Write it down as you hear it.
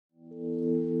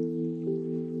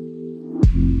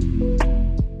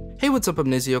Hey, what's up? I'm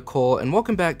Nizio Cole, and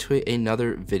welcome back to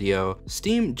another video.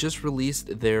 Steam just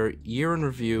released their year in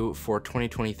review for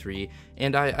 2023,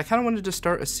 and I kind of wanted to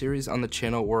start a series on the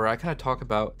channel where I kind of talk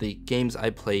about the games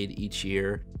I played each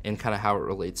year and kind of how it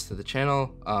relates to the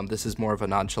channel. This is more of a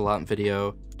nonchalant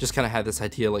video. Just kind of had this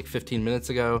idea like 15 minutes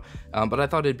ago, but I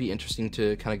thought it'd be interesting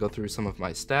to kind of go through some of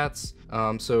my stats.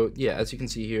 So yeah, as you can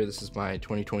see here, this is my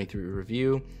 2023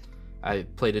 review. I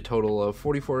played a total of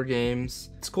 44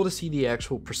 games. It's cool to see the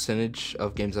actual percentage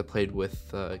of games I played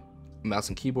with mouse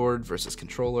and keyboard versus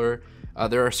controller.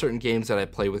 There are certain games that I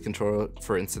play with controller,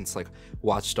 for instance, like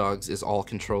Watch Dogs is all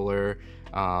controller,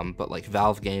 but like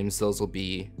Valve games, those will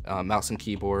be mouse and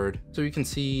keyboard. So you can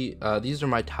see these are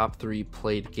my top 3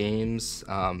 played games.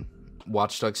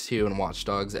 Watch Dogs 2 and Watch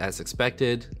Dogs as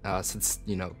expected, since,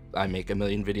 you know, I make a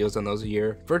million videos on those a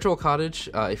year. Virtual Cottage,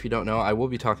 if you don't know, I will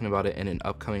be talking about it in an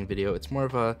upcoming video. It's more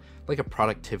of a like a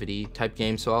productivity type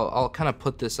game, so I'll kind of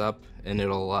put this up and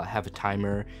it'll have a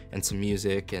timer and some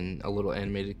music and a little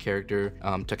animated character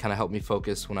to kind of help me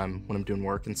focus when I'm doing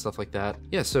work and stuff like that.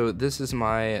 Yeah, so this is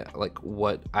my like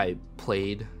what I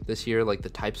played this year, like the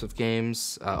types of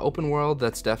games. Open world,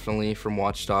 that's definitely from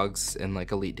Watch Dogs and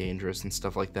like Elite Dangerous and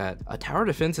stuff like that. Tower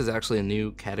defense is actually a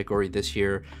new category this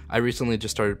year. I recently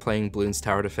just started playing Bloons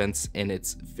Tower Defense and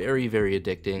it's very, very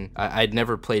addicting. I'd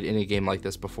never played any game like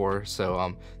this before,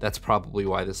 so that's probably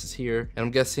why this is here. And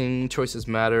I'm guessing Choices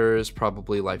Matters,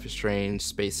 probably Life is Strange.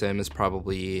 Space Sim is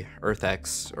probably Earth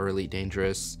X or Elite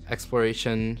Dangerous.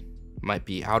 Exploration might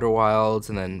be Outer Wilds,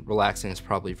 and then relaxing is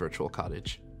probably Virtual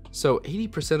Cottage. So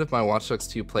 80% of my Watch Dogs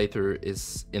 2 playthrough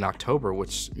is in October,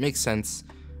 which makes sense.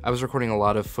 I was recording a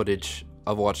lot of footage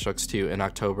of Watch Dogs 2 in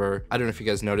October. I don't know if you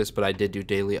guys noticed, but I did do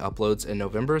daily uploads in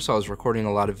November, so I was recording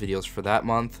a lot of videos for that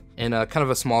month. And kind of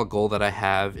a small goal that I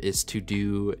have is to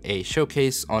do a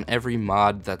showcase on every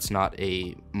mod that's not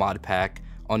a mod pack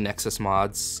on Nexus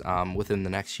mods within the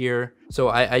next year. So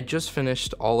I just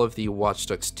finished all of the Watch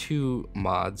Dogs 2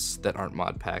 mods that aren't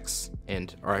mod packs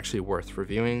and are actually worth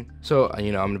reviewing. So,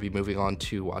 you know, I'm gonna be moving on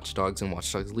to Watch Dogs and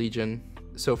Watch Dogs Legion.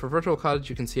 So for Virtual Cottage,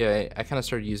 you can see I kind of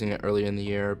started using it earlier in the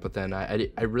year, but then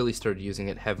I really started using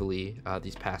it heavily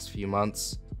these past few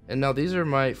months. And now these are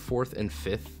my 4th and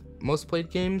 5th most played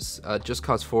games. Just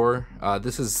Cause 4,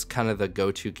 this is kind of the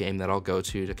go-to game that I'll go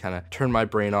to kind of turn my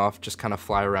brain off, just kind of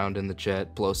fly around in the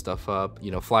jet, blow stuff up,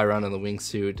 you know, fly around in the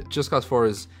wingsuit. Just Cause 4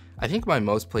 is, I think, my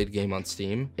most played game on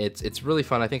Steam. It's really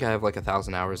fun. I think I have like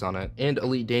 1,000 hours on it. And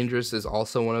Elite Dangerous is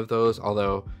also one of those,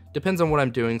 although depends on what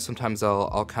I'm doing. Sometimes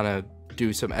I'll kind of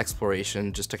do some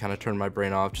exploration just to kind of turn my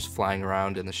brain off, just flying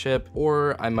around in the ship,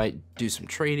 or I might do some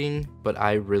trading, but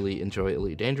I really enjoy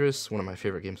Elite Dangerous, one of my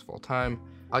favorite games of all time.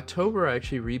 October, I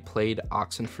actually replayed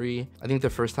Oxenfree. I think the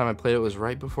first time I played it was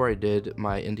right before I did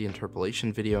my indie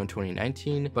interpolation video in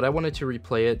 2019, but I wanted to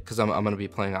replay it because I'm going to be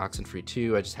playing Oxenfree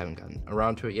 2. I just haven't gotten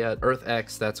around to it yet. Earth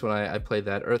X, that's when I played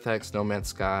that. Earth X, No Man's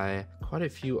Sky, quite a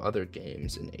few other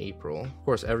games in April. Of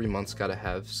course, every month's got to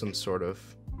have some sort of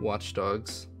Watch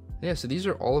Dogs. Yeah, so these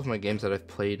are all of my games that I've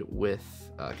played with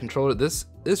controller. This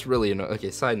really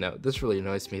side note, this really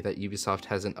annoys me that Ubisoft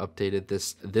hasn't updated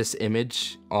this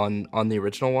image on the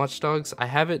original Watch Dogs. I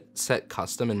have it set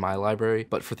custom in my library,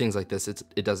 but for things like this,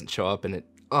 it doesn't show up, and it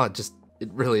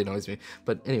really annoys me.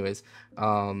 But anyways,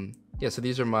 yeah, so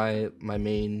these are my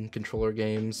main controller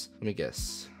games. Let me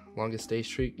guess, longest day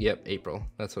streak? Yep, April.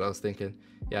 That's what I was thinking.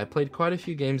 Yeah, I played quite a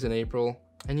few games in April.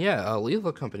 And yeah,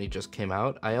 Lethal Company just came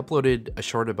out. I uploaded a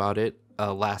short about it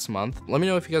last month. Let me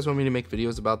know if you guys want me to make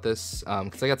videos about this,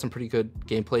 because I got some pretty good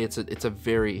gameplay. It's a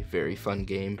very, very fun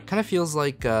game. Kind of feels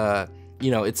like,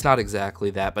 you know, it's not exactly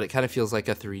that, but it kind of feels like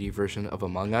a 3D version of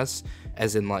Among Us,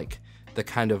 as in like the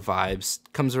kind of vibes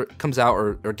comes out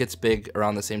or gets big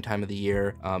around the same time of the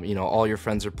year. You know, all your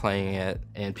friends are playing it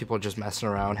and people are just messing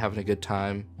around, having a good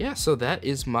time. Yeah, so that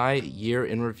is my year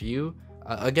in review.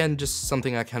 Again, just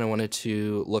something I kind of wanted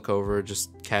to look over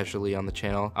just casually on the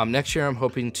channel. Next year, I'm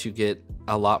hoping to get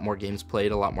a lot more games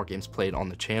played on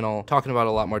the channel, talking about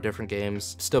a lot more different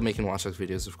games, still making Watch Dogs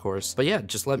videos, of course. But yeah,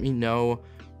 just let me know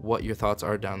what your thoughts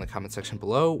are down in the comment section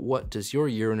below. What does your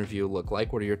year in review look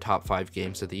like? What are your top 5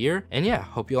 games of the year? And yeah,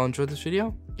 hope you all enjoyed this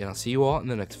video, and I'll see you all in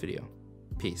the next video.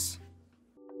 Peace.